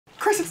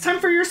it's time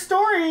for your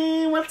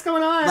story. What's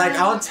going on? Like,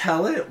 I'll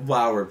tell it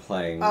while we're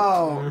playing.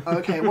 Oh,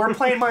 okay. We're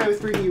playing Mario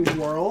 3D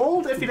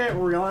World, if you didn't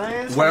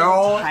realize.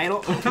 Well,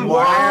 Title.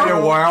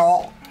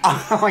 well.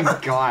 Oh my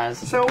gosh.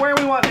 So where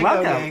we want to go,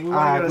 Welcome. gang? We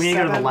want We need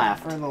to go to the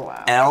left. Or the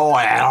left.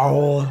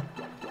 LL.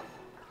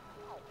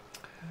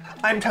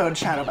 I'm Toad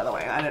Shadow, by the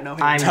way. I didn't know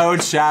who I'm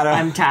Toad Shadow.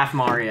 I'm Taff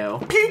Mario.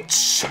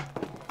 Peach.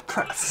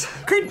 Chris.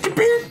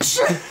 Peach.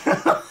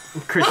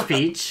 Chris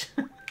Peach.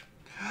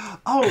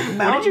 Oh, mount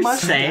What did you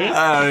must- say?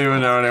 I don't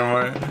even know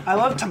anymore. I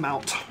love to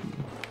mount.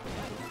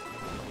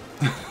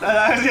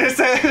 I was gonna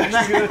say, I'm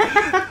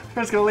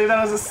just gonna leave that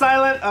as a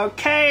silent.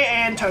 Okay,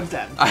 and Toad's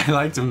dead. I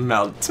like to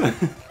melt.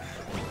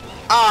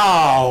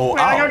 Oh!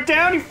 I gotta go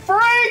down, you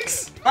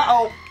freaks!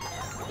 Uh-oh.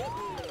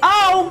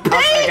 Oh, Peach! I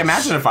was like,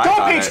 imagine if I Go,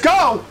 got Peach, it.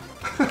 go!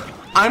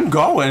 I'm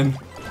going.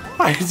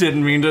 I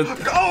didn't mean to.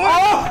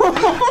 Oh!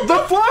 The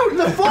float!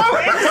 It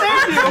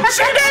saved you!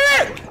 She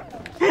did it!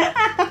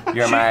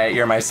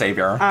 You're my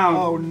savior.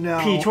 Oh no.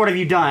 Peach, what have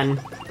you done?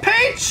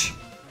 Peach!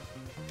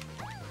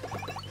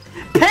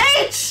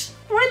 Peach!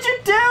 What did you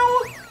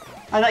do?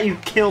 I thought you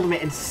killed me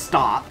and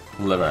stop.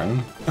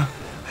 Living.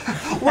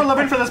 We're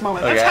living for this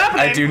moment. Okay, That's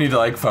happening! I do need to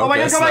like focus. Oh my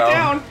god, go back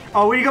down!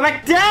 Oh, will you go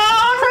back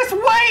down? Chris,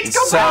 wait!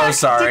 Go So back!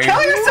 sorry.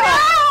 Kill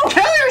yourself! No!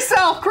 Kill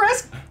yourself,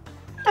 Chris!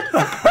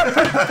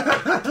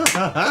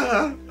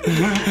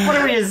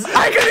 Whatever it is.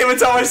 I couldn't even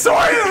tell my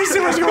story. There's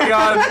too much going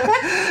on.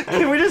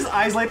 Can we just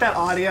isolate that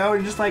audio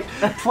and just like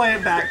play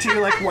it back to you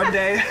like one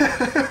day?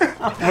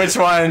 Which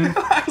one?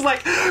 I was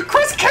like,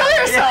 Chris, kill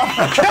yourself!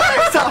 Kill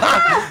yourself!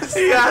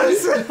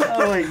 Yes.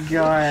 Oh my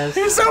gosh.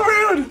 You're so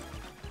rude.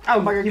 Oh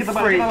my god, you get the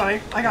money, freak. get the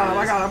money. I got him,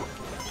 I got him.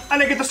 I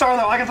didn't get the star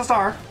though, I got the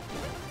star.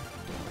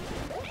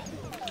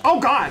 Oh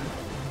god!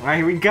 Alright,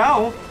 here we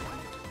go.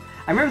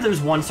 I remember there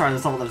was one star in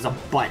this level that was a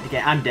butt to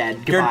get. I'm dead.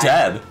 Goodbye. You're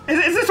dead.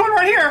 Is this one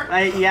right here?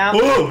 Yeah.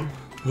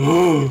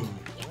 Ooh.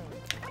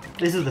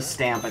 This is the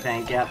stamp, I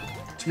think, yep.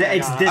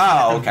 It's got this it.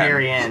 at the okay.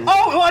 very end.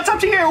 Oh, well, it's up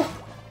to you!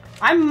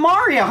 I'm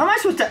Mario! How am I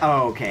supposed to...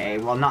 Oh, okay.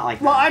 Well, not like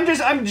Well,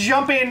 that. I'm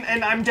jumping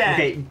and I'm dead.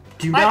 Okay,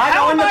 do Like, not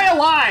how go in am the I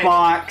alive?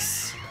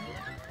 box.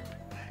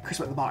 Chris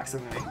went in the box,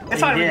 didn't he? It's He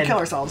fine, we can did. kill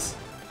ourselves.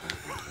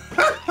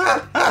 Kill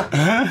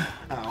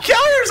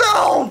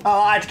yourself.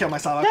 Oh, I had to kill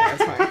myself. Okay,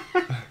 that's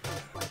fine.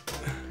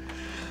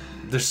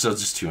 There's still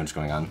just too much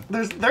going on.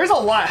 There's a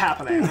lot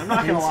happening. I'm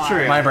not gonna It's lie.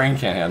 true. My brain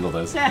can't handle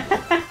this.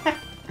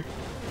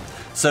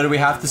 So do we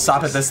have to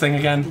stop at this thing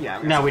again?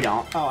 Yeah. No, we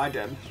don't. Oh, I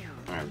did.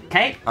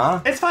 Okay. Huh?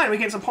 It's fine. We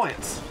gained some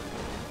points.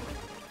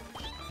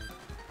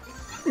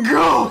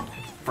 Go!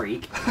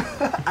 Freak.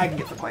 I can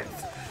get the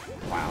points.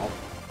 Wow.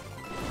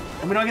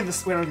 And we don't get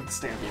this. We don't get the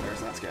stamp either,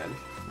 so that's good.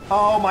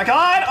 Oh my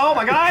god! Oh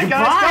my god! Guys,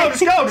 Goodbye. go!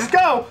 Just go! Just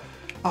go!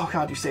 Oh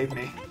god, you saved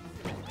me.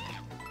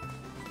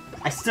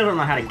 I still don't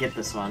know how to get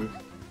this one.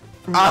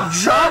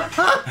 Jump!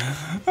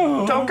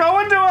 Don't go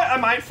into it. I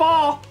might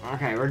fall.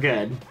 Okay, we're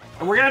good.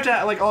 And we're gonna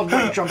have to like all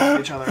jump off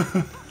each other.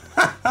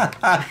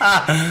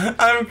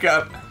 I'm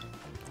good.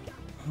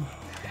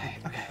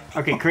 Okay.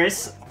 Okay,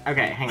 Chris.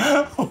 Okay, hang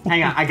on.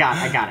 Hang on. I got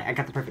it. I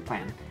got the perfect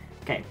plan.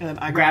 Okay. And then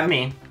I grab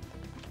me.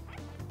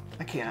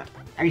 I can't.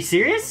 Are you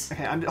serious?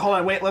 Okay. Hold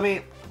on. Wait. Let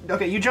me.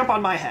 Okay. You jump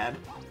on my head.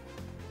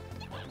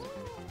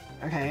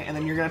 Okay. And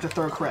then you're gonna have to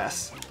throw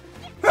Chris.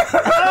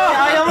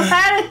 I almost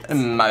had it.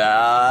 My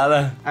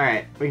bad. All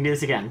right, we can do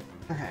this again.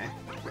 Okay.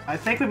 I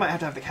think we might have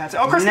to have the cats.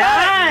 Oh, Chris got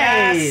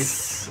it!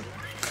 Yes!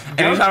 Nice.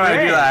 Anytime I do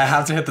Chris. that, I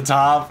have to hit the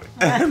top.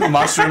 The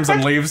mushrooms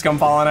and leaves come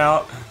falling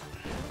out.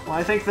 Well,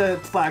 I think the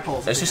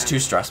flagpole's. It's just too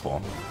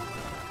stressful.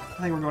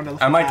 I think we're going to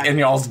the. I'm like flag. in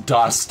y'all's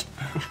dust.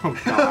 Oh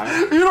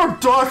god. Eat our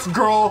dust,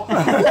 girl.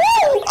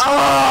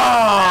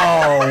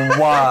 Oh!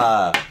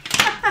 What?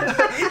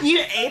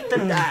 You ate the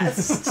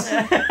dust.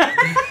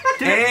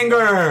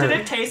 Anger! Did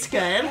it taste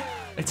good?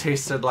 It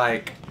tasted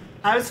like...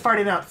 I was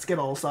farting out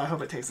Skittles, so I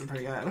hope it tasted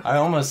pretty good. I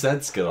almost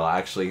said Skittle,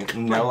 actually.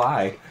 No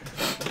lie.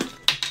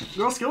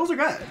 Girl, Skittles are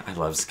good. I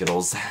love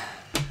Skittles.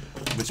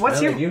 Which What's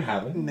one your- are you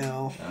having?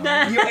 No.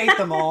 You ate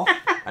them all.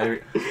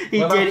 He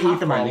What about did eat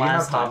them popcorn? all Do you have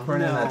last time.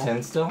 popcorn in that No.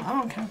 tin still?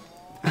 Oh, okay.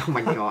 Oh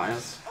my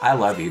gosh. I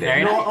love eating.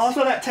 Very No, nice.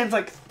 also, that tin's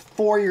like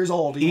 4 years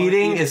old. You wanna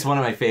Eating eat is one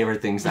of my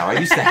favorite things now. I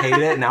used to hate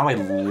it, now I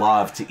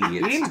love to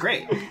eat. Eating's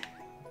great.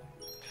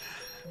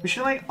 We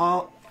should like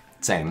all.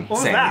 Same,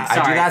 was same. that? I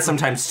do Sorry. that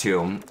sometimes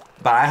too,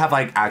 but I have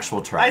like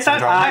actual Tourette's I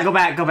thought-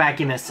 syndrome. Go back.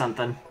 You missed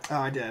something. Oh,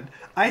 I did.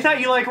 I thought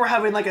you like were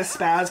having like a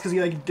spaz because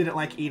you like didn't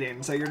like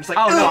eating, so you're just like.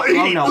 Oh no, "Ugh,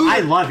 oh eat, no. ugh."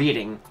 I love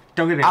eating.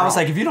 Don't get me wrong. I was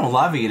like, if you don't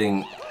love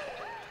eating,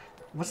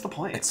 What's the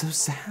point? it's so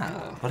sad.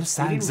 What a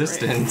sad Eating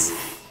existence.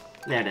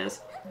 there it is.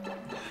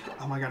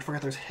 Oh my god, I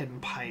forgot there's hidden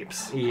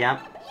pipes.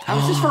 Yep. That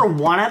was just for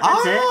one up.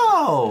 That's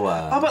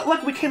Oh, Oh! but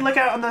look, we can look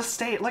out on the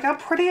state. Look how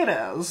pretty it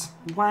is.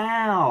 it.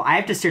 Wow. I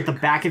have to stare at the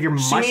back of your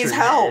She mushroom needs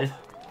help. head.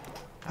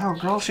 Oh,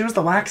 girl, she was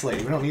the wax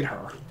lady. We don't need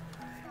her.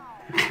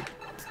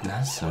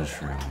 That's so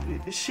true.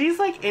 She's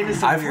like into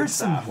some I've weird heard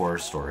some stuff. horror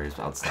stories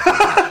about stuff like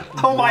that.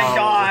 Oh my Whoa.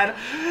 god,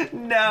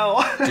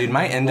 no. Dude,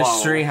 my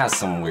industry has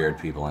some weird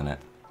people in it.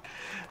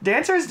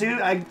 Dancers do.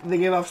 They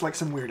give off like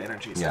some weird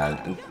energy.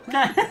 Yeah.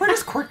 We're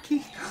just quirky.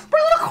 We're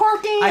a little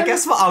quirky. I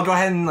guess I'll go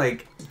ahead and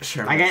like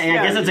share. I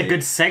guess that's a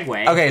good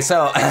segue. Okay,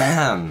 so.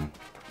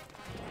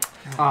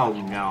 Oh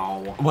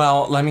no.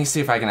 Well, let me see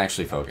if I can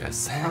actually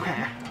focus.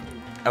 Okay.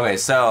 Okay,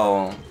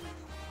 so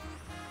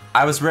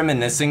I was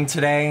reminiscing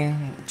today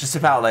just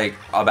about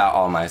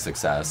all my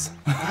success.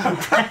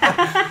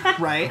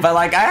 Right. But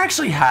like I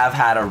actually have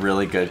had a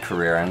really good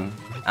career, and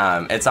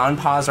it's on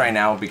pause right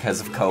now because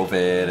of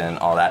COVID and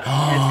all that. It's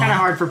kind of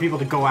hard for people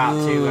to go out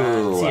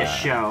to see a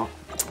show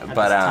at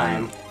But this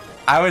time.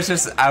 I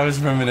was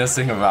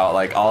reminiscing about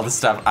like all the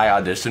stuff I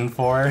auditioned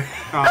for.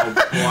 Oh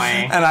boy.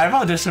 And I've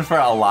auditioned for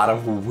a lot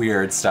of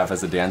weird stuff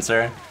as a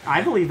dancer.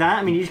 I believe that.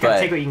 I mean, you just gotta But-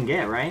 take what you can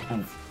get, right?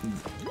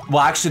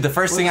 Well, actually, the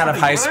first thing out of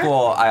high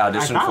school I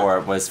auditioned I for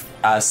was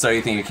So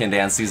You Think You Can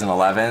Dance season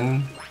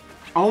 11.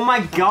 Oh my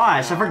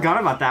gosh, I forgot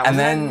about that. And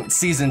Was then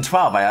season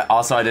 12, I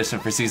also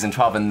auditioned for season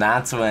 12, and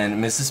that's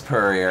when Mrs.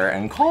 Purrier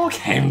and Cole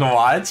came to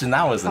watch, and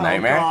that was a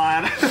nightmare.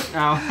 God.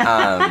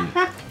 that...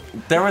 Oh.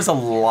 There was a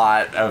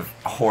lot of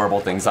horrible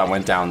things that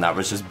went down that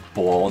was just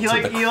bull to the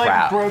crap. You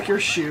like broke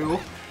your shoe.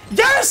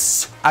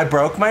 Yes! I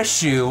broke my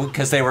shoe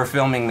because they were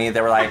filming me.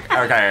 They were like,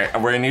 okay,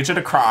 we're gonna need you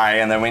to cry,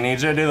 and then we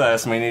need you to do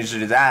this, and we need you to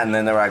do that, and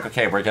then they were like,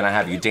 okay, we're gonna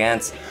have you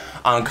dance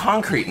on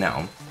concrete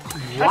now.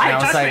 What?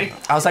 And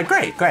I was like,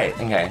 great,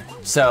 okay.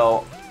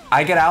 So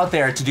I get out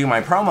there to do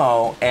my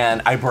promo,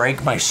 and I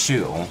break my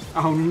shoe,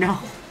 Oh no.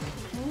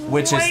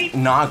 which is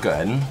not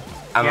good.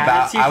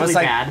 That's I was usually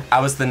like, bad. I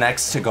was the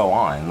next to go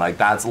on. Like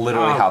that's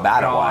literally Oh, how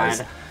bad God. it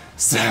was.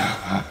 So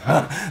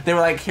they were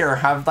like, here,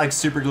 have like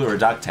super glue or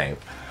duct tape.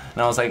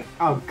 And I was like,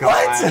 Oh god.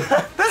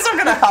 what? This isn't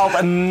gonna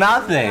help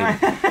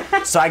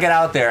nothing. So I get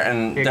out there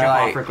and Here, they're jump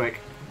like, off real quick.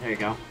 There you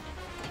go.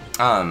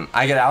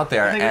 I get out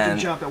there I think we have and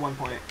to jump at one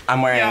point.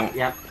 I'm wearing, Yep.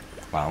 Yep.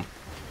 wow.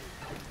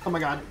 Oh my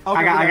God. Okay,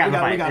 I got we the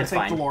fight. got it. It's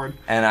Thank fine. the Lord.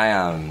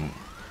 And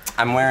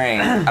I'm wearing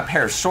a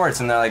pair of shorts,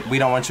 and they're like, we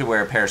don't want you to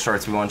wear a pair of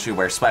shorts, we want you to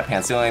wear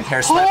sweatpants. The only pair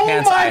of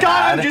sweatpants Oh my I God!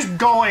 had. I'm just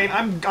going.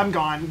 I'm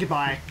gone.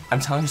 Goodbye. I'm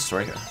telling you a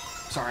story here.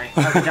 Sorry.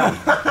 Okay, jump.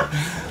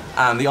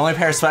 The only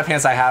pair of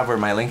sweatpants I have were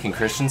my Lincoln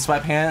Christian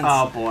sweatpants.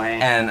 Oh boy.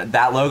 And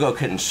that logo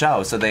couldn't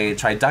show, so they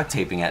tried duct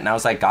taping it. And I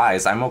was like,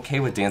 guys, I'm okay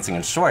with dancing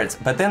in shorts.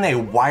 But then they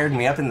wired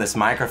me up in this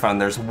microphone.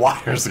 There's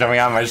wires coming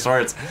out of my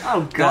shorts.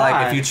 Oh They're like,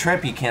 God. if you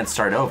trip, you can't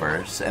start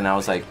over. And I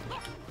was like,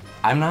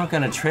 I'm not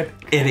gonna trip,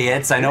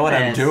 idiots. I know what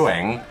I'm Goodness.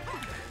 doing.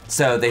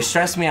 So they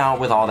stressed me out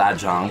with all that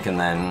junk, and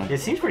then, It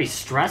seems pretty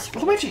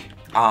stressful. Luigi.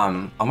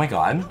 oh my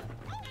God,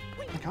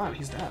 Oh my God,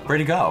 he's dead. where'd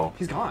he go?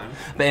 He's gone.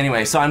 But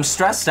anyway, so I'm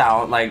stressed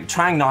out, like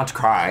trying not to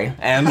cry,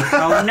 and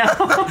Oh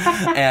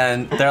no.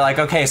 and they're like,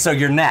 okay, so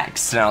you're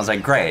next, and I was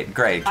like, great,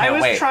 I can't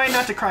was wait. trying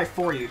not to cry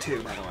for you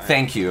too, by the way.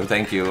 Thank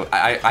you.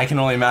 I can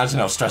only imagine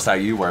how stressed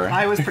out you were.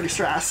 I was pretty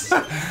stressed.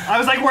 I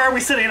was like, where are we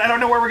sitting? I don't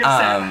know where we're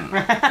gonna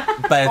sit.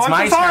 But it's I'm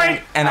my so sorry.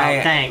 turn, and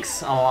Oh,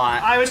 thanks a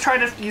lot. I was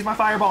trying to use my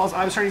fireballs.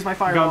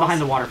 Go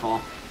behind the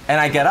waterfall. and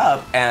I get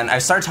up and I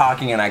start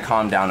talking and I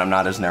calm down. I'm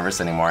not as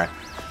nervous anymore.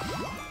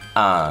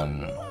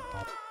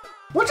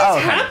 What just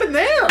okay. happened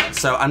there?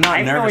 So I'm I not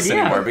have no nervous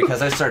idea. anymore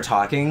because I start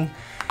talking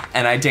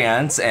and I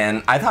dance,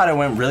 and I thought it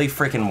went really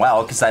freaking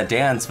well because that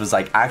dance was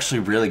like actually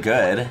really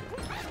good.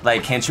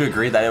 Like, can't you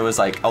agree that it was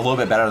like a little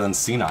bit better than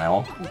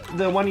Senile?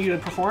 The one you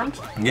had performed?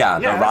 Yeah,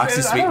 Yeah, the Roxy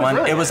I Sweet thought it was one.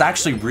 really It was good.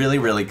 actually really,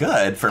 really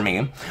good for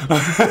me.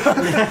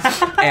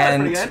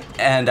 Pretty good.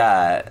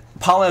 and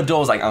Paula Abdul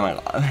was like, oh my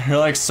God, you're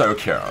like so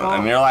cute.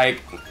 And you're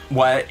like,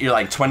 what? You're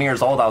like 20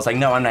 years old? I was like,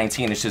 no, I'm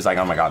 19. And she's like,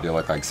 oh my God, you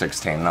look like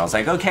 16. And I was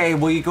like, okay,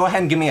 will you go ahead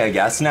and give me a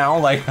yes now?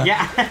 Like,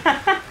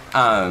 Yeah.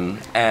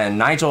 and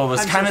Nigel was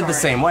I'm so kind of the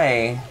sorry. same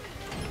way.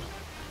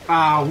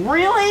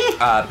 Really?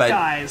 But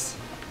Guys.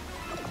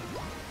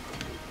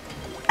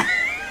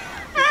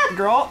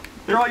 Girl,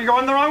 you're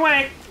going the wrong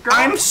way. Girl.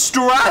 I'm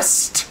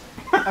stressed.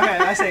 Okay,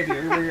 I saved you.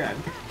 You're good.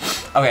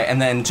 Okay,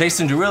 and then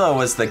Jason Derulo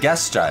was the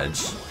guest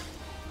judge.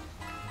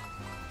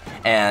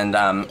 And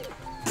Oh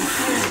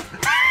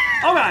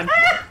God.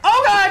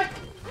 Oh God.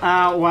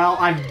 Well,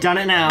 I've done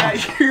it now.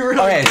 You're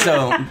really okay,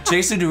 so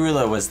Jason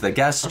Derulo was the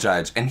guest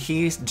judge, and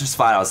he just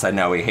flat out said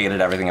no. He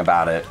hated everything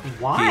about it.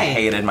 Why? He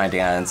hated my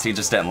dance. He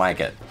just didn't like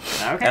it.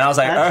 Okay. And I was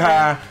like,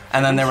 that's okay.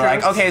 And then they were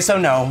like, Strokes. okay, so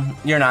no,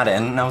 you're not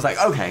in. And I was like,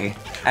 okay.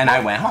 And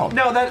I went home.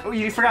 No, that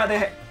you forgot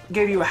they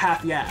gave you a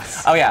half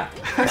yes. Oh yeah,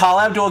 Paul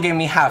Abdul gave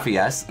me half a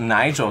yes.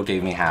 Nigel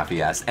gave me half a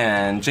yes,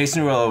 and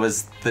Jason Derulo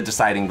was the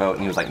deciding vote,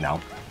 and he was like no.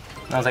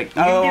 And I was like,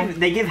 oh.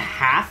 They give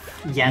half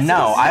yeses?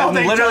 No, I'm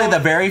they literally don't. the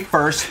very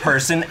first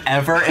person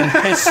ever in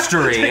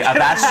history of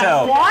that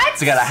show What?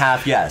 to get a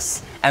half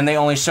yes. And they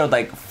only showed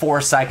like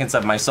 4 seconds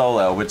of my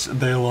solo, which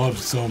they loved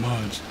so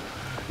much.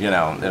 You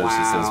know, it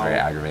was very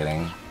Wow.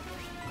 aggravating.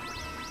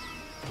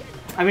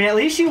 I mean, at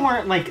least you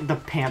weren't like the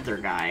Panther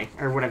guy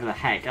or whatever the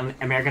heck.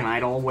 American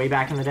Idol way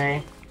back in the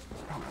day.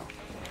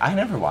 I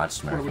never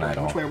watched American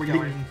Idol. Which way are we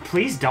going?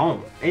 Please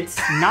don't. It's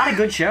not a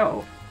good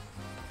show.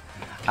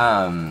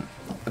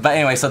 But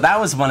anyway, so that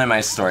was one of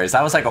my stories.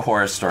 That was like a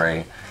horror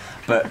story.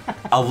 But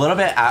a little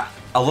bit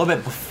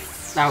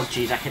Oh,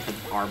 jeez, I hit the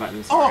R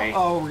button. Sorry.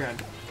 Oh, we're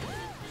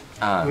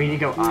good. We need to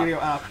go up. We need to go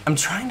up. I'm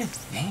trying to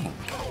think.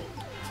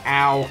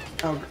 Ow.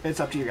 Oh, it's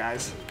up to you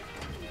guys.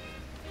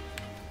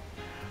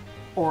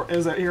 Or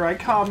is it here I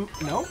come?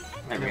 Nope.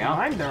 There we Never go.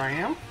 mind, there I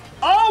am.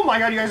 Oh my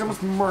god, you guys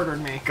almost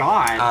murdered me.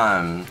 God.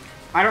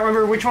 I don't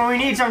remember which one we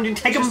need, so I'm gonna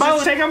take them both.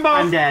 Just take them both.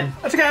 I'm dead.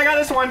 That's okay, I got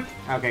this one.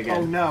 Okay, good.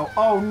 Oh no.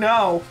 Oh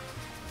no.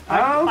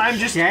 I'm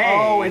just. Okay.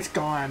 Oh, it's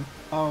gone.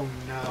 Oh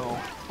no.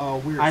 Oh,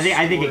 we're. I think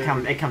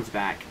screwed. it comes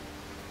back.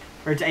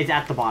 Or it's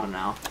at the bottom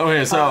now.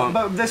 Okay, so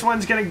but this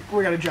one's gonna.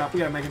 We gotta jump. We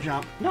gotta make a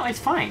jump. No, it's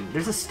fine.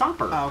 There's a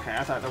stopper. Oh, okay.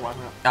 I thought there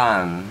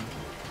wasn't.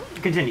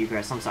 Continue,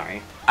 Chris. I'm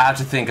sorry. I have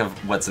to think of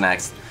what's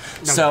next.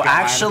 Oh, So God.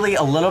 actually,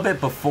 a little bit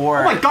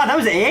before. Oh my God, that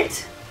was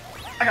it?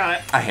 I got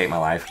it. I hate my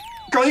life.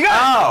 Girl, you got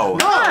Oh. it.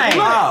 Nice.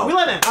 Oh. We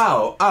let it.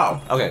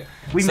 Oh. Okay.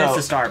 We So, missed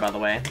a star, by the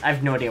way. I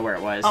have no idea where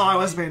it was. Oh, I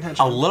wasn't paying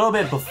attention. a little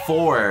bit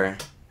before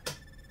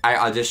I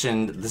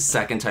auditioned the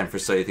second time for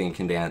So You Think You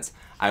Can Dance,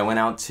 I went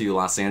out to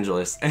Los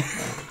Angeles.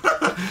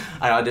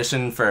 I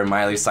auditioned for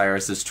Miley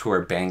Cyrus's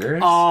tour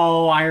Bangers.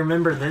 Oh, I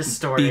remember this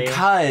story.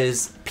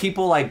 Because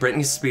people like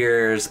Britney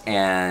Spears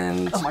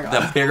and my God.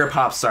 the bigger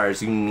pop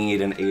stars, you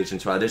need an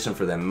agent to audition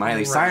for them.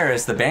 Miley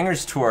Cyrus, the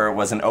Bangers tour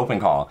was an open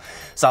call.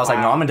 So I was like,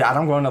 Wow. Mom and Dad,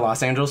 I'm going to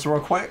Los Angeles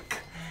real quick.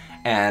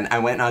 And I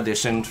went and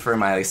auditioned for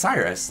Miley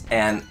Cyrus.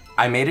 And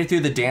I made it through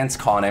the dance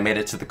call and I made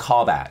it to the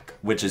callback,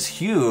 which is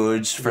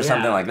huge for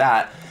something like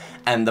that.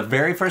 And the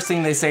very first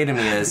thing they say to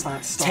me is,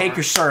 take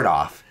your shirt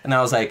off. And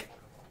I was like,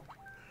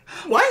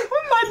 What?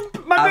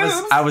 My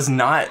boobs. I was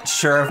not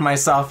sure of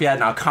myself yet,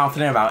 not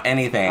confident about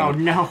anything. Oh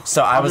no.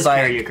 So I I'll was just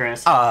carry like, you,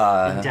 Chris. You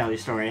can tell your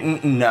story.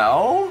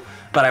 No,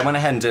 but I went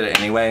ahead and did it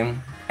anyway,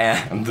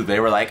 and they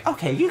were like,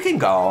 okay, you can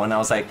go, and I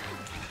was like,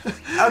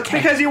 okay.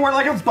 Because you were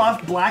like a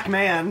buff black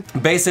man.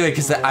 Basically,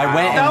 because I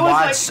went That and was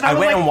like- watched, that I was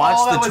went like and all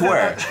watched the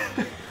that was tour,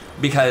 in it.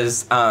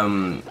 because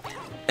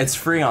it's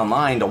free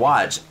online to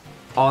watch.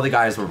 All the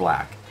guys were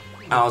black.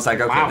 I was like,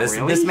 okay, Wow, this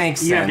really?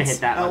 makes sense. You have to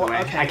hit that, by the way.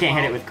 okay, I can't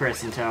hit well. it with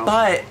Chris until...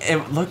 But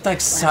it looked like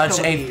such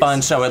a Please.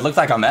 fun show. It looked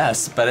like a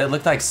mess, but it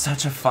looked like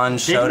such a fun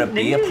show to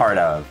be a part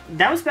of.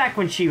 That was back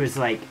when she was,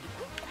 like,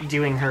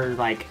 doing her,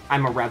 like,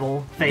 I'm a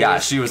rebel phase. Yeah,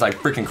 she was like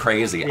freaking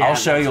crazy. Yeah, I'll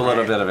show that's you a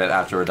little right. bit of it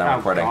after we're done Oh,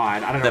 recording.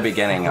 God. I don't know. The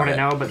beginning I of it.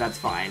 know, but that's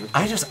fine.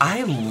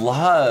 I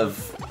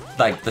love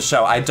like the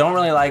show. I don't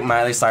really like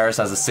Miley Cyrus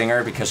as a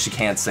singer because she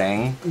can't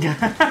sing.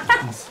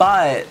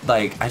 But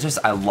like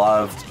I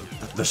loved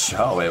the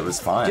show. It was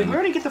fun. Did we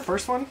already get the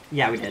first one?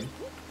 Yeah, we did.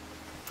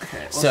 Okay.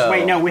 Well, So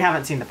Wait, no, we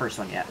haven't seen the first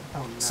one yet. oh,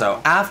 no.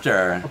 So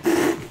after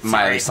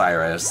Miley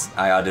Cyrus,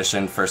 I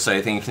auditioned for So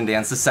You Think You Can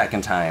Dance the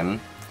second time.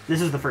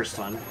 This is the first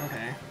one.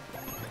 Okay.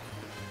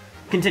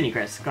 Continue,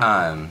 Chris. Go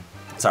on.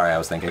 Sorry, I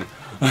was thinking.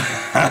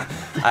 I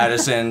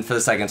auditioned for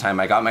the second time.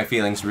 I got my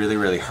feelings really,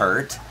 really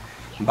hurt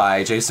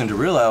by Jason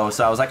Derulo,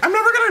 so I was like, I'm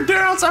never gonna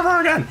dance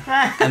ever again.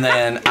 And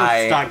then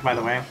We're stuck, by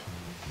the way.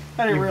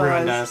 I didn't You realize.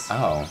 ruined us.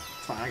 Oh.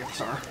 It's fine, I got the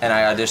star. And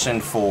I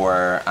auditioned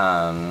for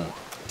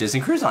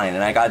Disney Cruise Line,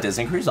 and I got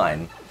Disney Cruise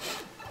Line.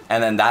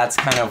 And then that's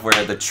kind of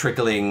where the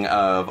trickling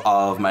of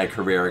all of my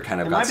career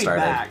kind of It got might be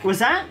started. back. Was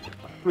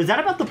that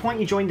about the point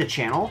you joined the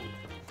channel?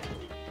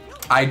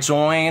 I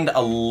joined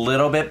a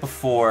little bit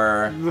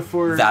before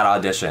that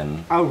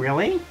audition. Oh,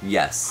 really?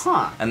 Yes.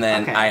 Huh, And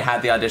then okay. I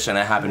had the audition.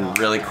 It happened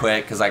really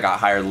quick because I got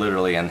hired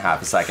literally in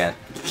half a second.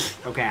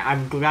 Okay,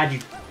 I'm glad you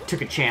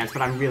took a chance,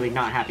 but I'm really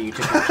not happy you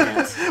took that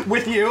chance.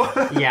 With you.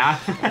 Yeah.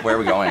 Where are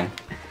we going?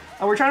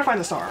 Oh, we're trying to find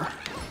the star.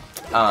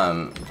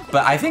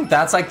 But I think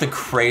that's like the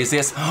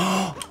craziest.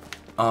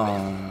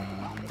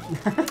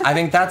 I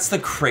think that's the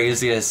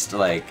craziest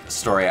like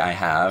story I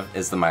have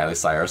is the Miley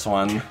Cyrus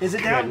one. Is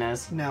it down?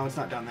 Goodness. No, it's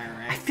not down there,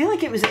 I right? feel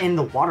like it was in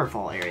the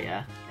waterfall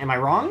area. Am I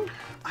wrong?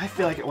 I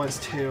feel like it was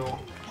too.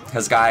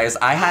 Because guys,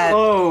 I had.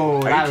 Oh,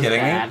 Are that you was kidding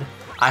bad. me?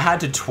 I had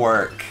to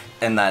twerk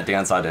in that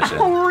dance audition.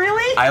 Oh,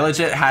 really? I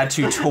legit had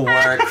to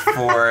twerk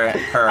for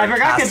her. I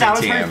forgot casting that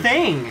was team. her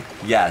thing.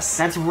 Yes.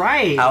 That's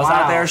right. I was wow.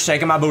 out there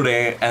shaking my booty,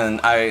 and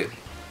I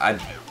Was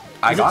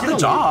it got to the the-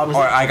 job, was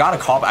or it- I got a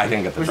call, but I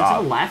didn't get the Was it to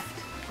job. the left?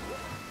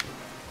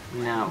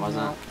 No, it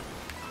wasn't.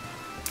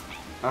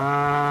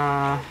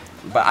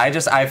 But I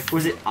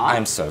Was it up?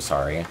 I'm so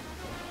sorry.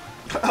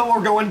 Oh,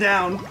 we're going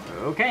down.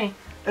 Okay.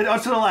 Oh,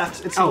 it's to the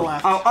left. It's to the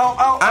left.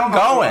 I'm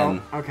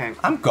going. Okay.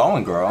 I'm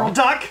going, Girl, girl.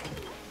 duck.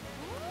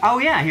 Oh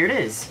yeah, here it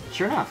is.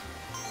 Sure enough.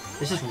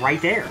 It's just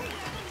right there.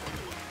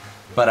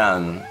 But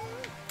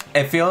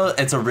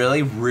it's a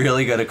really,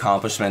 really good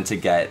accomplishment to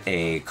get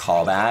a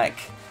callback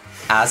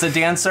as a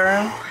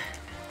dancer.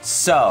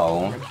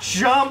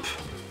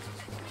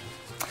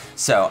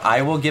 So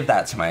I will give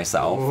that to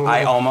myself. Ooh.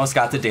 I almost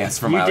got to dance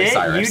for Miley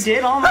Cyrus. You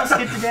did almost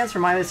get to dance for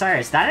Miley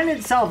Cyrus. That in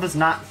itself is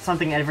not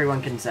something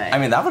everyone can say. I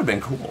mean, that would have been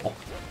cool.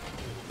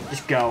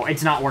 Just go.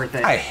 It's not worth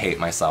it. I hate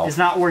myself. It's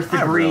not worth the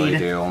I greed. really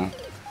do.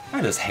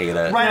 I just hate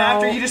it. Right No.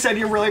 after you just said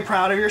you're really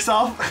proud of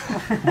yourself.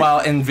 Well,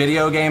 in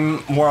video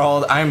game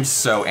world, I'm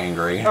so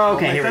angry.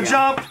 Okay, Make here the we go.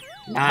 jump.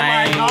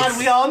 Nice. Oh my god,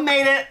 we all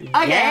made it.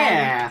 Again.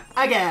 Yeah.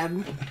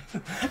 Again.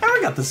 And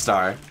we got the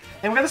star.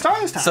 And we got the star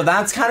this time. So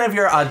that's kind of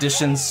your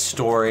audition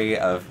story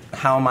of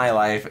how my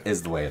life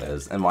is the way it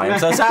is and why I'm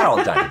so sad all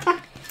the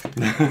time.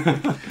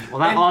 Well,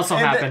 that also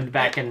happened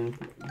back in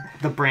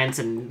the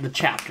Branson, the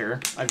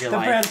chapter of your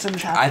life. The Branson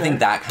chapter. I think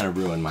that kind of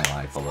ruined my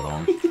life a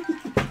little.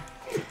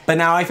 But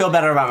now I feel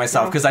better about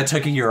myself because I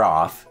took a year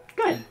off.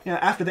 Good. Yeah,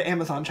 after the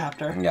Amazon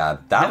chapter. Yeah,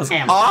 that was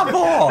Amazon.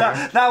 awful.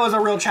 That was a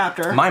real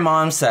chapter. My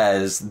mom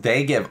says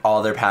they give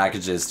all their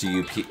packages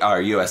to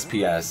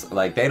USPS.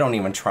 Like, they don't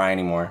even try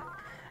anymore.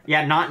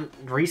 Yeah, not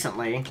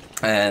recently.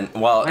 And,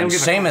 well, and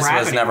give a Seamus crap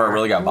was never anymore.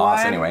 really got boss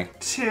 1, anyway.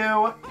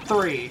 2,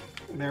 3.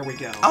 There we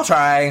go. I'll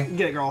try.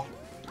 Get it, girl.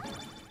 Close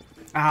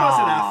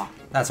Aw. enough.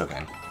 That's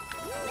okay.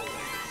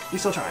 You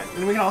still try it.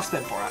 And we can all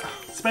spin for it.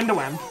 Spin to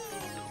win.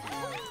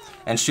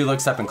 And she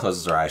looks up and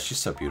closes her eyes. She's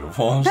so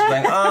beautiful. She's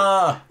like,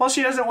 ah. Well,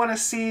 she doesn't want to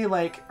see,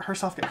 like,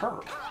 herself get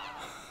hurt.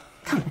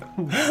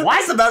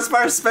 What's the best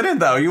part of spinning,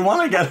 though? You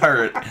want to get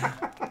hurt.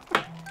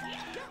 I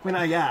mean,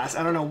 I guess.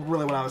 I don't know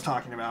really what I was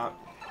talking about.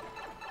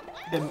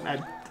 And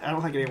I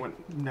don't think anyone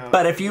knows.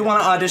 But if you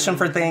want to audition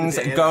for things,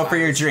 go for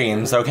your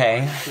dreams,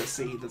 okay? To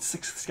see the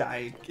sixth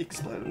sky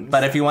explode.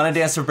 But if you want to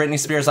dance with Britney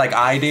Spears like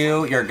I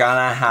do, you're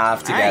gonna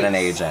have to get an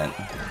agent.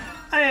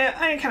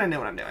 I kind of know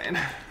what I'm doing.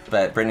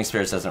 But Britney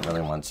Spears doesn't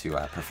really want to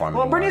perform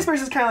Well, anymore. Britney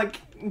Spears is kind of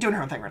like doing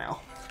her own thing right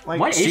now. Like,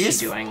 What is She's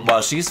she doing?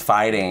 Well, she's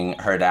fighting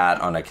her dad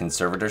on a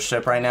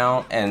conservatorship right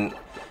now, and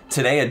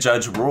today a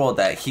judge ruled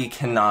that he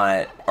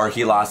cannot, or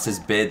he lost his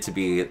bid to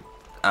be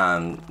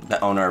the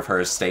owner of her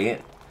estate.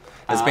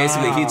 Because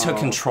basically he took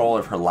control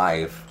of her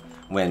life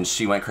when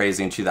she went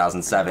crazy in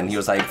 2007. He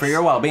was like, for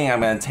your well-being,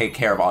 I'm going to take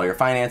care of all your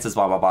finances,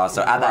 blah, blah, blah.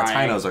 So at that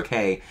time, it was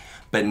okay.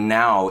 But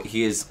now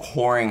he is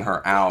whoring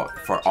her out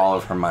for all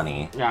of her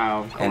money. Oh,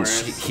 of And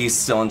course. he's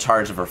still in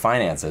charge of her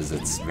finances.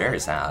 It's very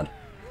sad.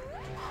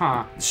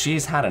 Huh.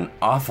 She's had an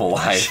awful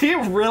life. she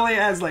really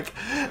has, like,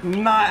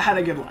 not had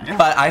a good life.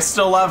 But I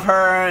still love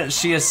her.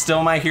 She is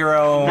still my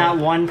hero. That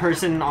one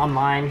person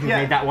online who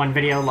Yeah. made that one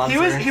video loves He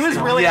was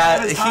her. really ahead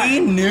of his Yeah, time. he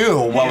knew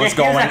what was he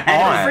going was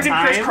ahead of on. his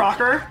Freaking Chris time.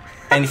 Crocker.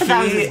 And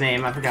That was his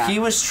name, I forgot. He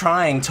was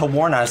trying to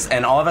warn us,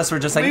 and all of us were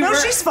just like, We no, were-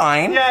 she's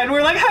fine. Yeah, and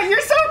we're like, "How you're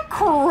so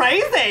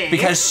crazy."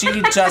 Because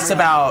she just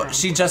about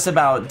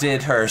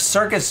did her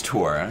circus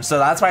tour. So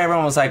that's why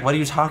everyone was like, what are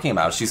you talking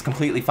about? She's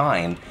completely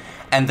fine.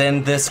 And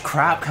then this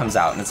crap comes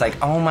out, and it's like,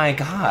 oh my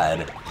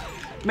god.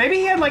 Maybe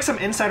he had like some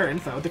insider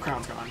info. The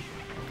crown's gone.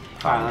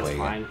 Probably. Oh, that's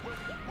fine.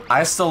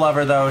 I still love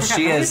her though. Forgot,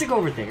 She how did is. it go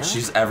over there?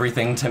 She's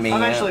everything to me.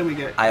 Eventually we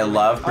get- I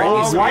love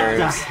Britney Oh, Spears.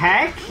 What the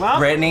heck? Well,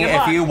 Brittany, good if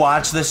luck. you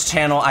watch this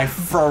channel, I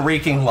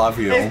freaking love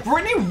you. If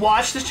Brittany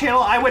watched this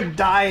channel, I would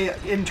die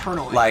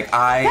internally. Like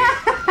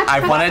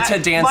I wanted to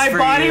dance my for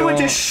body you. would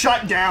just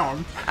shut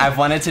down. I've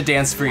wanted to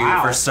dance for you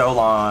Wow. for so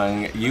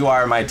long. You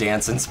are my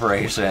dance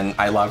inspiration.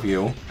 I love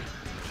you.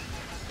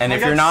 And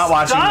if God, you're not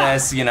watching stop.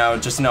 this, you know,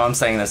 just know I'm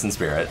saying this in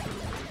spirit.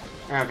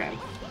 Okay.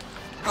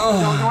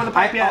 Don't go in the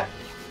pipe yet.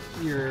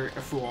 You're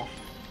a fool.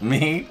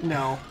 Me?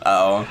 No.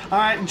 Oh. All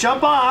right,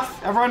 jump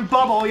off. Everyone,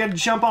 bubble. You gotta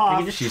jump You off.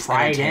 can just She's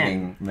try again.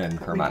 entertaining men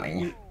for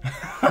money.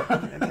 I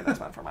think that's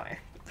not for money.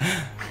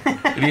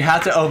 You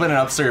have to open it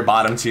up so your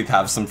bottom teeth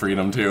have some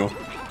freedom too.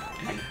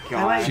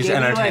 I like She's gave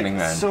you, entertaining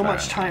like, men so for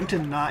much it. time to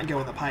not go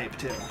in the pipe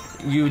too.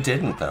 You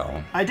didn't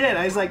though. I did.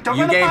 I was like, don't You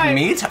go in the gave pipe.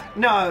 me time.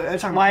 No, I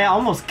was talking Well, I about.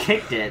 almost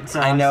kicked it, so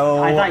I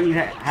know. I thought you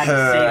had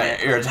to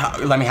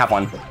save it. Let me have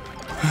one.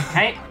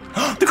 Hey,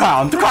 The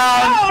clown! The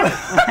clown!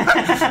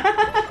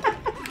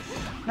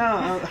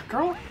 No,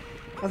 girl.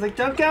 I was like,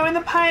 don't go in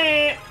the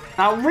pipe.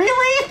 oh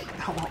really?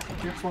 Oh, well,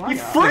 here's what I You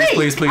got. freak!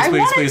 Please, please, I please,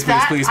 wanted please,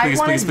 that- please, I please,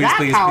 wanted please, that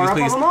please, power please, up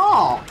please. of them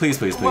all. Please,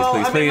 please, please, Well,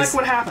 please, I mean, please. look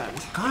what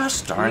happened.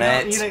 Gosh darn You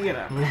it. didn't get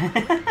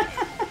it.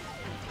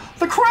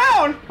 The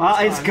crown. Well,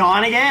 it's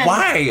gone again.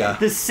 Why?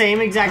 The same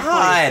exact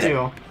God. place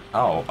too.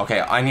 Oh,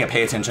 okay. I need to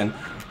pay attention.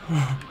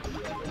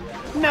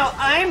 No,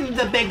 I'm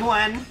the big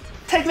one.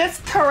 Take this,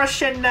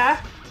 Kurashina.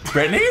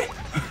 Brittany?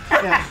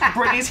 Yeah,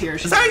 Brittany's here.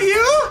 Is that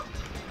you?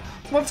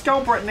 Let's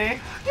go, Brittany.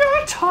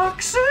 You're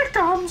toxic.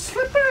 I'm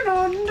slipping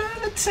under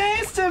the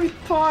taste of your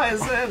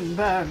poison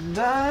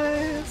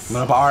paradise.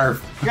 I'm gonna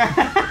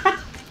barf.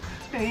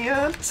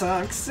 You're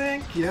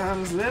toxic.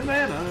 I'm slipping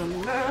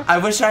under. I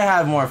wish I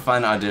had more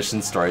fun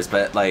audition stories,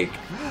 but like,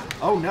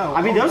 Oh no.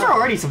 I mean, oh, those no. are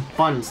already some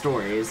fun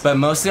stories. but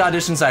most of the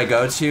auditions I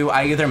go to,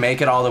 I either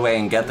make it all the way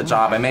and get the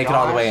job, I make it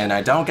all the way and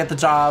I don't get the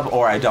job,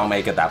 or I don't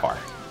make it that far.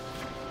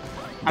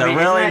 They're I mean,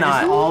 really isn't that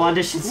not. just all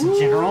auditions in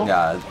general.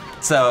 Yeah.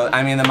 So,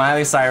 I mean, the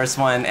Miley Cyrus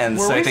one and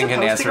Were So we I Think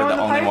and supposed to Dance go are in the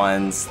the only pipe?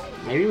 ones.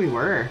 Maybe we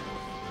were.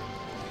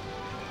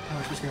 Oh,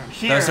 we're supposed to go in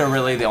here. Those are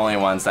really the only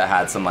ones that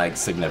had some like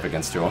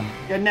significance to them.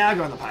 Yeah, now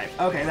go in the pipe.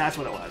 Okay, that's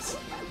what it was.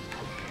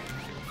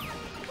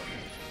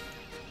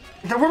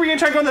 Were we gonna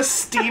try to go in the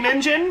steam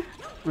engine?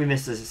 We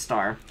missed a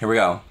star. Here we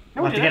go.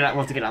 No, We'll we have to get didn't. it.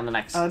 We'll have to get it on the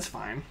next. Oh, that's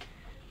fine.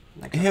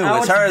 Ew, oh,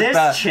 it's it's her,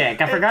 this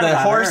chick. I forgot the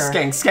about horse her.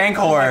 skank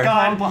whore.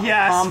 God, Pom-pom.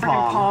 yes, Pom-pom.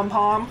 freaking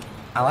pom-pom.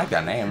 I like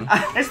that name.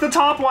 It's the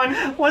top one.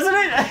 Wasn't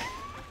it?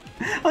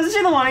 Wasn't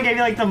she the one who gave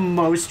you like the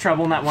most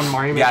trouble in that one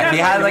Mario movie? Yeah, he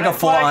had like a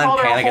That's why I full-on called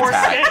her a panic horse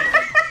attack.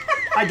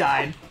 skank. I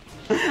died.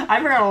 I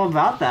forgot all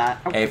about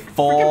that. A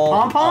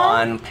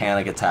full-on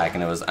panic attack,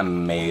 and it was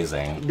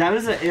amazing.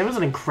 It was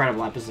an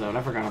incredible episode.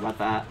 I forgot about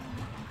that.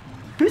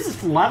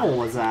 Whose level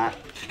was that?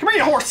 Come here,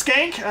 you horse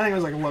skank! I think it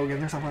was like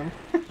Logan or something.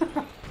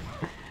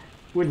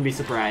 Wouldn't be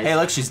surprised. Hey,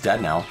 look, she's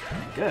dead now.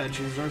 Good,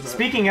 she deserves it.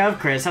 Speaking of,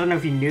 Chris, I don't know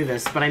if you knew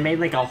this, but I made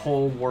like a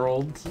whole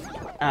world.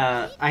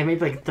 I made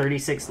like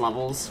 36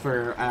 levels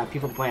for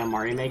people to play on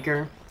Mario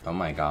Maker. Oh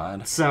my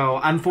god. So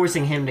I'm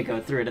forcing him to go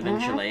through it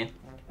eventually.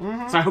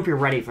 So I hope you're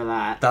ready for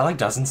that. That, like,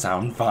 doesn't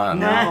sound fun.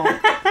 No.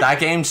 That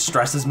game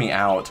stresses me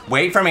out.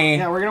 Wait for me.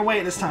 Yeah, we're gonna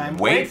wait this time.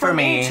 Wait for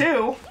me.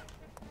 too.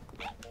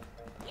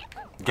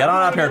 Get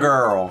on up here,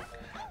 girl.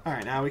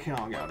 Alright, now we can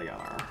all go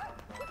together.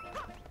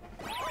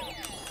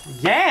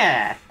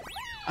 Yeah!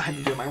 I had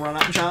to do my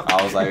run-up jump.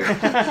 I was like...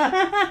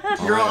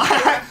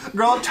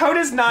 Girl, Toad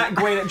is not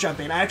great at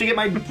jumping. I have to get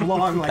my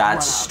long, like, That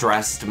run-up.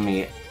 stressed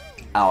me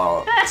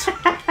out.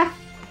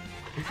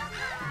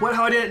 What,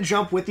 how I didn't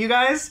jump with you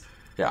guys?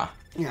 Yeah.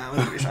 Yeah, it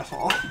was pretty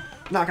stressful.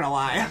 Not gonna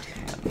lie.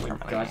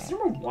 God, is there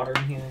more water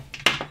in here?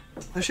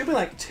 There should be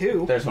like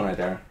 2. There's one right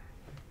there.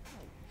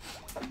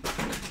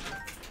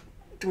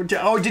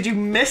 Oh, did you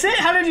miss it?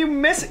 How did you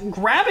miss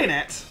grabbing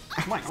it?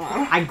 Oh my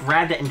god. I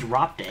grabbed it and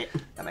dropped it.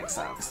 That makes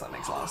sense. That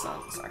makes a lot of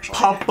sense, actually.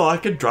 Papa, I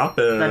could drop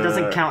it. That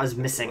doesn't count as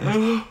missing.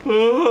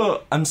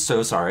 I'm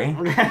so sorry. You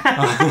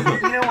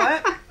know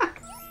what?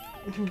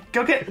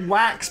 Go get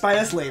waxed by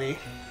this lady.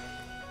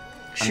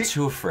 I'm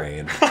too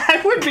afraid.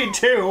 I would be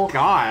too.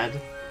 God.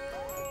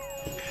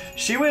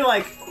 She would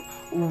like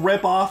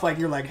rip off like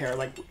your leg hair,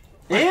 like.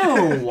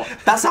 Ew.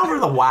 That's not where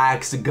the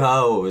wax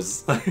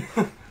goes.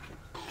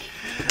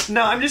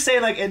 No, I'm just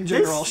saying like in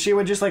general, she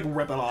would just like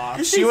rip it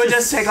off. She would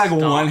just take like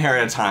one hair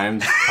at a time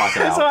to pluck it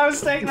That's what out. I was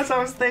thinking. That's what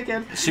I was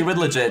thinking. She would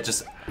legit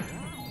just...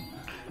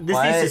 This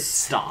What? needs to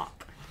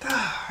stop.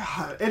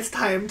 It's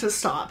time to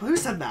stop. Who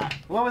said that?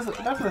 What was it?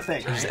 That's the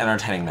thing. Just Right?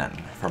 entertaining men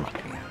for money.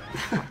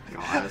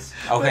 God.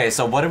 Okay,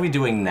 so what are we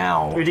doing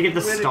now? We had to get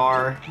the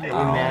star that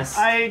Oh. we missed.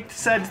 I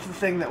said the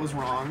thing that was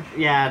wrong.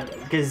 Yeah,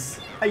 because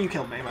Oh, you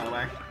killed me, by the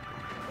way.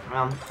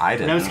 I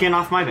didn't. no skin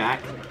off my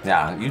back.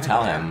 Yeah, you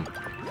tell him.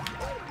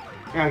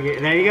 Okay,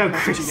 there you go,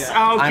 That's what Chris. you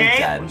Okay.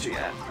 get. I'm dead. What you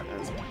get?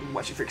 That is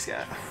what you freaks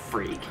get.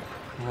 Freak.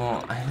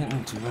 Well, I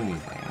didn't do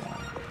anything.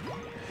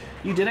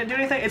 You didn't do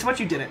anything? It's what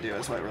you didn't do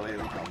is what really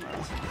the problem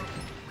is.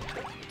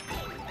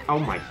 Oh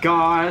my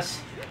gosh.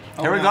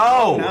 Oh, Here we no. go.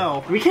 Oh,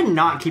 no. We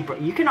cannot keep.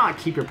 You cannot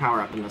keep your power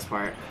up in this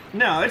part.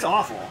 No, it's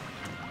awful.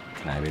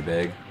 Can I be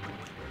big?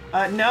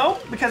 No,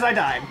 because I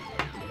died.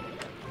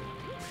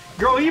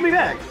 Girl, you be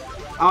big.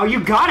 Oh,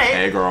 you got it.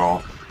 Hey,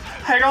 girl.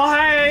 Hey, girl,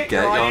 hey!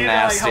 Get girl, I your need to,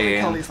 like, help me nasty.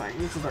 kill these things,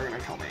 because they're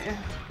gonna kill me.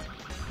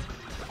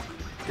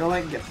 Girl,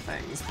 like, get the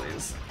things,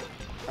 please.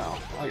 Oh,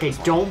 I'll get Okay, this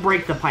one. don't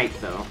break the pipe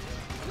though,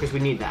 because we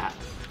need that.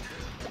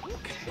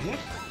 Okay.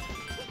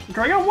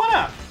 Girl, I got one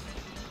up!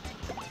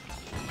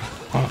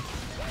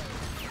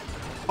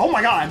 Oh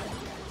my god!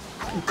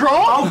 Girl!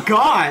 Oh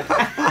God.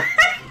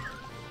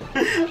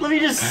 Let me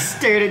just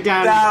stare it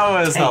down. That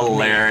was Take me.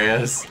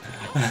 hilarious.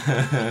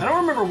 I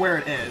don't remember where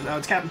it is. Oh,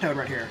 it's Captain Toad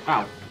right here.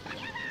 Oh.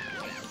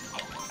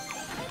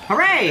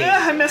 Hooray!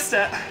 I missed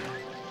it.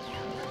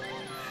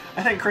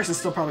 I think Chris is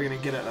still probably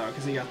gonna get it though,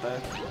 because he got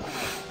the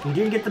You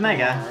did get the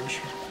mega. orange.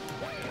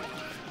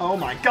 Oh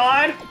my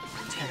god!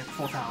 Damn it,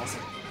 4,000.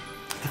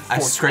 I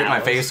scraped my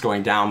 4,000. face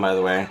going down, by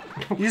the way.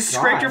 You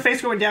scraped your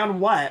face going down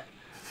what?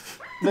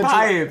 The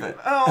Pipe.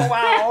 Oh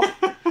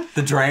wow!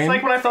 The drain. It's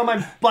like when I felt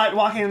my butt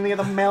walking in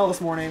the mail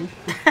this morning.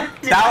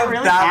 that really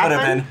would have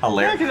happen? been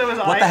hilarious. Yeah, 'cause it was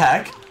What the ice.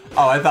 heck?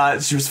 Oh, I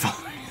thought she was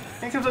falling.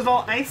 Because it was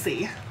all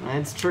icy.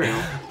 That's true.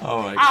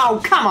 Oh my god.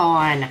 Oh, come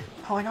on!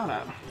 Oh, I got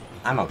it.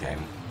 I'm okay.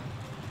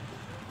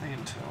 I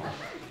am too.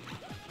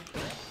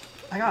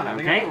 I got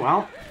it. Okay,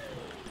 well.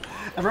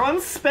 Everyone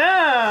spin!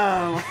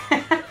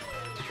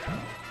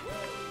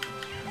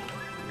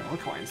 More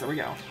coins. There we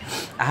go.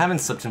 I haven't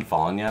slipped and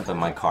fallen yet, but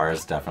my car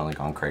has definitely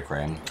gone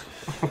cray-cray.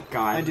 Oh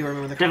God. I do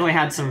remember the. Definitely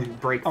had some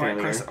brake All right,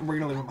 failure. Chris, we're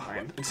gonna leave him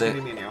behind. It's The, gonna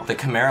be me and you. the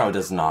Camaro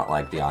does not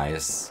like the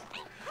ice.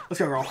 Let's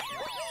go, girl.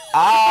 Oh!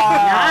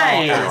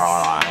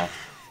 Nice.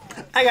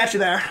 I got you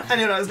there. I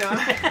knew what I was doing.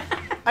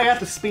 I got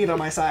the speed on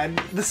my side.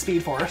 The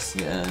speed force.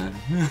 Yeah.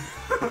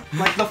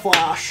 Like the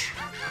Flash.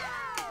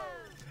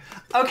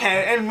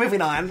 Okay, and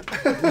moving on.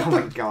 Oh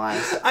my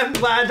God. I'm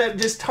glad that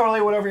just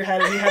totally went over your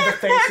head and you had the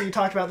face that you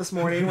talked about this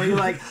morning where you're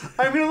like,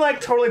 I'm gonna like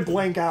totally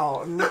blank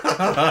out.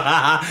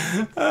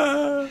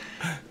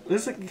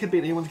 This could be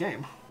anyone's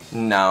game.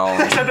 No.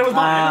 Except it was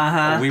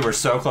mine. We were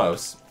so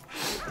close.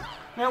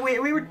 No, we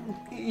were.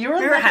 You were,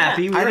 We were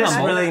happy. We I were just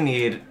humble. really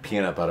need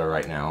peanut butter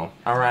right now.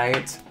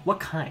 Alright? What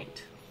kind?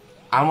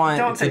 I want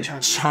Don't say the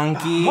chunky.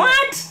 chunky.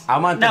 What? I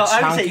want the No, I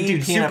would chunky say,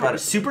 dude, peanut super, butter.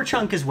 super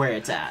chunk is where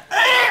it's at.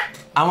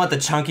 I want the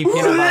chunky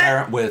peanut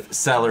butter with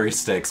celery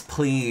sticks,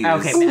 please.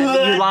 Okay,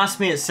 man, you lost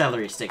me at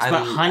celery sticks, I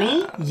but l-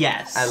 honey,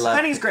 yes. I love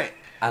Honey's great.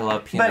 I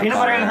love peanut But Peanut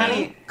butter and butter.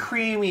 honey?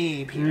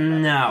 Creamy peanut butter.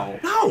 No.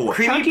 No.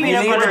 Creamy Chunky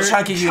peanut You need butter. the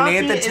chunky. You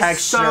need the is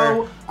texture.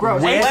 so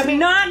gross. with- It's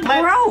not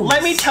gross.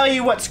 Let me me tell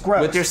you what's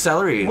gross. With your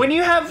celery. When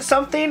you have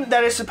something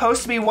that is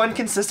supposed to be one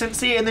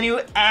consistency and then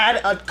you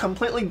add a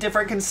completely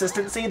different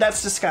consistency,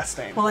 that's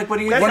disgusting. Well, like, what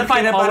do you That's what what If I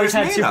peanut always butter's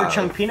had made super of?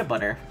 chunk peanut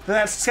butter.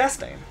 That's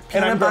disgusting.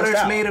 Peanut I'm grossed butter's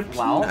out. made of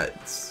Wow.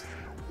 peanuts.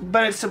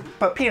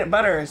 But peanut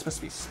butter is supposed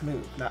to be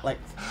smooth, not like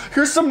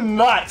here's some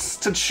nuts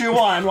to chew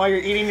on while you're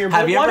eating your.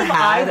 Have you What ever if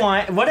I had-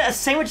 want? What a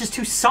sandwich is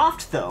too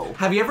soft though.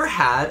 Have you ever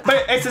had?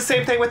 But it's the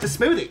same thing with the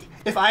smoothie.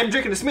 If I'm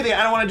drinking a smoothie,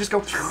 I don't want to just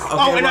go.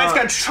 Oh, and well, it's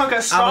got a chunk of I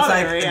was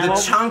strawberry. like, and the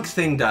well, chunk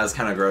thing does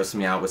kind of gross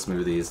me out with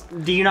smoothies.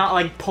 Do you not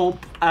like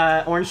pulp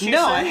orange juice?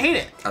 no, then? I hate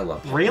it. I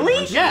love it. Really?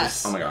 Orange juice.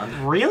 Yes. Oh my god.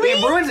 Really?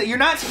 It ruins it. You're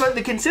not supposed.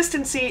 The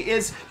consistency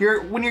is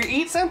when you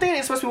eat something,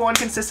 it's supposed to be one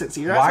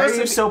consistency. You're not Why are supposed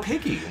you to so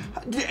picky?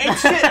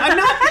 It's just, I'm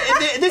not.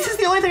 This is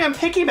the only thing I'm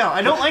picky about.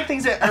 I don't like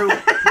things that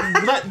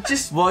are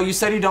just Well, you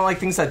said you don't like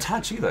things that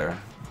touch either.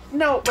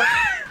 no.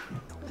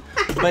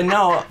 But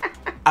no,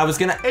 I was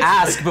gonna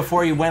ask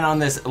before you went on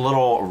this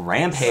little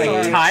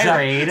rampage. Sorry.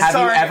 Tirade. Have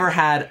Sorry. you ever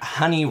had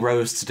honey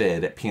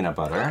roasted peanut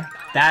butter?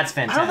 That's I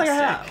fantastic. don't think I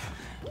have.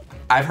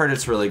 I've heard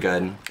it's really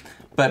good.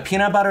 But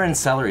peanut butter and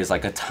celery is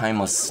like a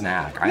timeless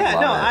snack. I Yeah,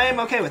 love no, it. I am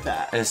okay with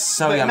that. It's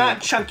so but yummy.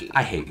 not chunky.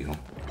 I hate you.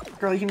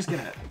 Girl, you can just get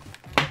it.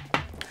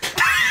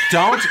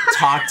 Don't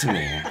talk to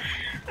me.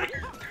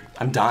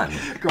 I'm done.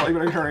 Girl, you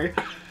better hurry.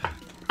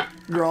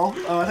 Girl,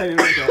 oh, I thought you were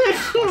gonna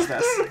go. Watch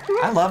this.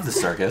 I love the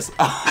circus.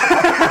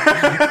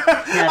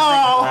 Yeah,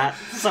 Oh. thanks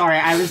for that. Sorry,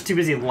 I was too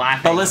busy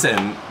laughing. But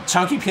listen,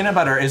 chunky peanut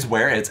butter is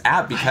where it's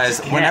at because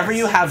whenever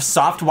you have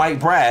soft white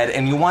bread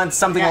and you want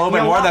something a little bit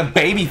you more want- than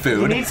baby you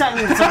food, need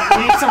something. You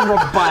need some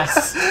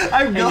robust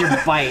I'm in your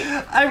glad,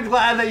 bite. I'm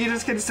glad that you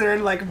just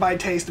considered like my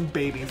taste of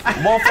baby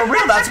food. well, for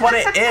real, that's what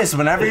it is.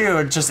 Whenever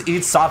you just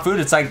eat soft food,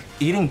 it's like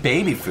eating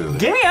baby food.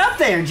 Get me up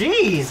there,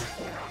 jeez.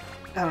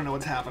 I don't know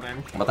what's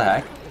happening. What the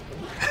heck?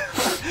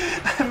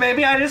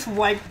 Maybe I just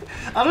like.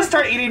 I'll just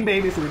start eating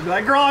baby food. Be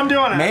like, girl, I'm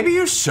doing it. Maybe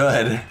you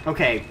should.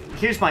 Okay,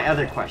 here's my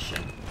other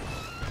question: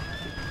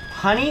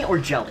 honey or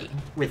jelly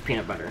with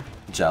peanut butter?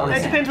 Jelly.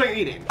 It depends what you're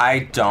eating. I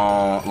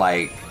don't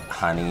like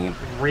honey.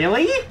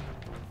 Really?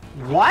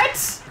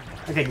 What?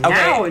 Okay,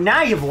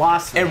 now you've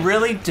lost me. It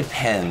really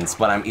depends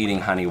what I'm eating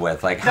honey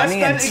with. Like That's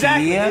honey and tea.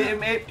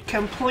 exactly. It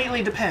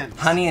completely depends.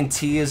 Honey and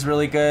tea is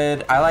really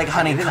good. I like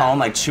honeycomb,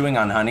 like chewing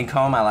on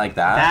honeycomb. I like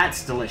that.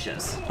 That's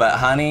delicious. But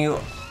honey, it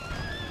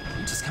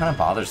just kind of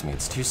bothers me.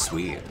 It's too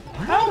sweet.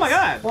 Oh my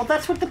god. Well,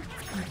 that's what the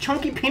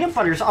chunky peanut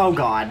butter's. Oh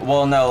god.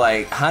 Well, no,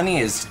 like honey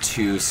is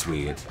too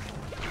sweet.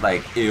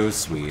 Like ew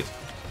sweet.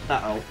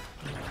 Uh-oh.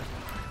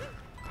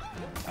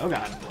 Oh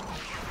god.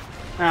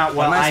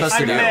 Well, am I supposed I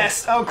to do?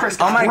 missed. Oh, Chris.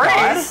 Oh my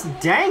Chris! god.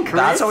 Dang, Chris.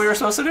 That's what we were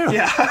supposed to do.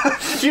 Yeah.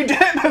 You did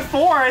it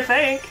before, I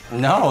think.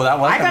 No, that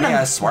wasn't got me, him.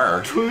 I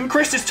swear.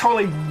 Chris just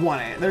totally won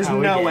it. There's Oh,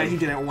 we no did. way he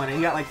didn't win it.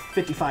 He got like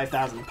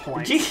 55,000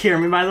 points. Did you hear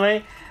me, by the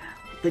way?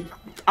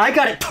 I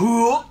got it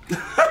too.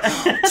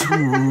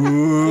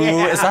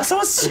 Is that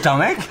someone's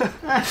stomach?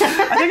 I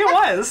think it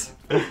was.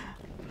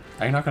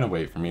 Are you not gonna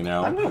wait for me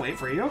now? I'm gonna wait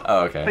for you.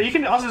 Oh, okay. But you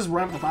can also just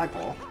run up the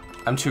flagpole.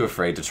 I'm too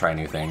afraid to try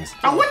new things.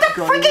 Oh, what the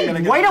Girl, you're gonna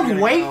freaking go, way you're to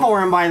gonna wait go.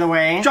 for him, by the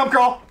way. Jump,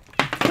 girl.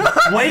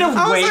 Way to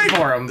I was wait like-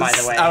 for him, by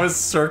the way. I was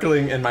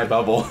circling in my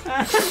bubble.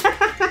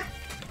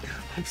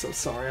 I'm so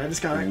sorry. I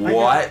just got it.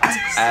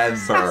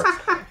 Whatever.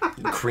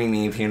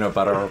 Creamy peanut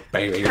butter,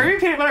 baby. Creamy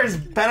peanut butter is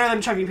better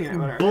than chunky peanut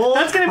butter. Bull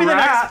That's gonna be the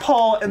crap. next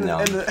poll.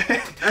 No.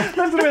 That's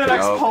gonna be the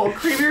next Nope. poll.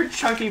 Creamy or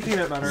chunky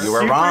peanut butter. You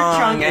were Super wrong.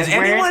 chunk And is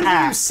where anyone it's who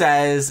at.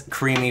 says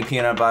creamy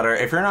peanut butter,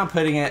 if you're not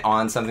putting it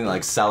on something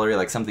like celery,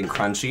 like something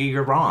crunchy,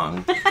 you're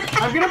wrong.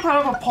 I'm gonna put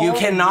up a poll. You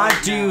cannot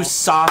right do now.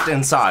 soft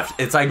and soft.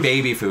 It's like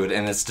baby food,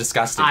 and it's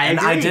disgusting. I and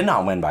I agree. did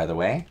not win, by the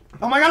way.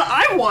 Oh my god,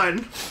 I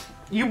won.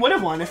 You would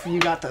have won if you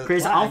got the.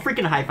 Chris, flag. I'll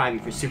freaking high five you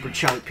for super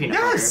chunk peanut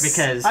Yes! butter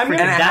because I'm gonna-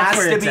 freaking And it that's has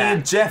where to it's be at.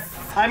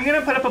 Jif. I'm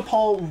gonna put up a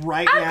poll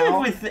right I'm now.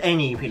 good with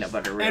any peanut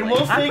butter, really. And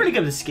we'll I'm think- pretty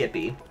good with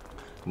Skippy.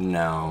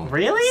 No.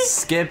 Really?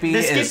 Skippy The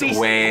is Skippy's-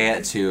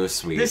 way too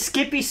sweet. The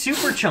Skippy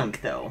super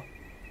chunk, though.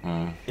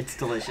 It's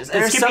delicious.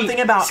 And There's Skippy- something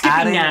about Skippy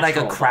adding like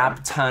a natural, crap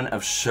ton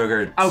of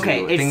sugar to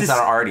Okay, it's things this- that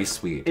are already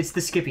sweet. It's the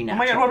Skippy Oh natural.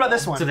 my god, what about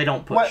this one? So they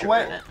don't put what, sugar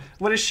what, in it.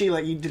 What is she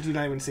like? Did you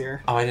not even see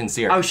her? Oh, I didn't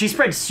see her. Oh, she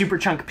spread super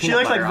chunk peanut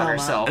looks butter like on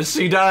Velma. herself.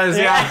 She does,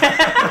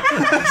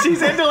 yeah.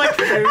 She's into like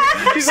food.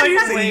 She's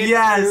like plain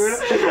yes.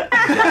 food.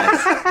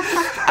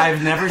 Yes.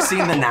 I've never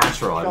seen the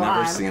natural. I've God.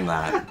 never seen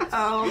that.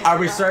 Oh. Are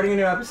we starting a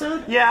new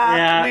episode?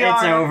 Yeah, we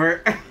it's are.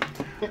 over.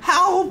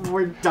 Help!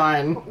 We're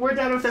done. We're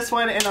done with this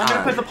one, and I'm gonna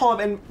Alright. put the poll up.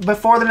 And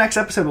before the next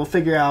episode, we'll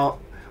figure out.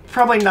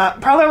 Probably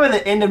by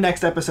the end of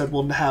next episode,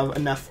 we'll have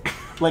enough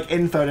like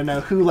info to know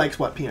who likes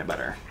what peanut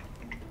butter.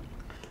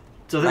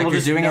 So then Like we'll you're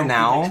just doing know it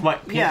now? who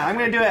likes what Yeah, I'm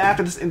gonna do it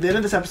after this. At the end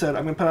of this episode,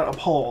 I'm gonna put out a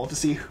poll to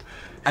see who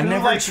I've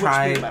never likes which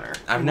tried. peanut butter.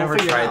 I've And never we'll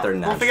figure it tried out. their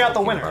natural We'll figure out the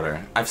peanut winner.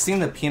 butter. I've seen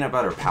the peanut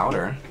butter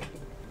powder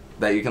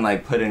that you can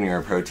like put in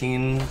your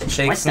protein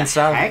shakes What the and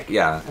stuff. heck?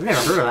 Yeah. I've never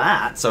heard of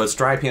that. So it's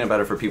dry peanut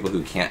butter for people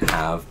who can't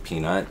have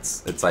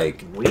peanuts. It's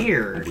like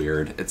Weird.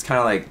 weird. It's kind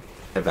of like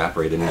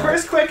evaporated milk.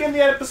 Chris, quick in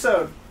the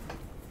episode.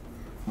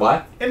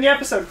 What? In the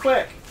episode,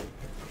 quick.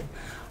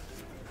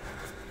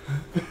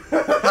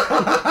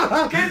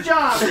 Good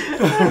job.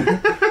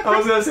 I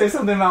was gonna say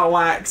something about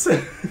wax.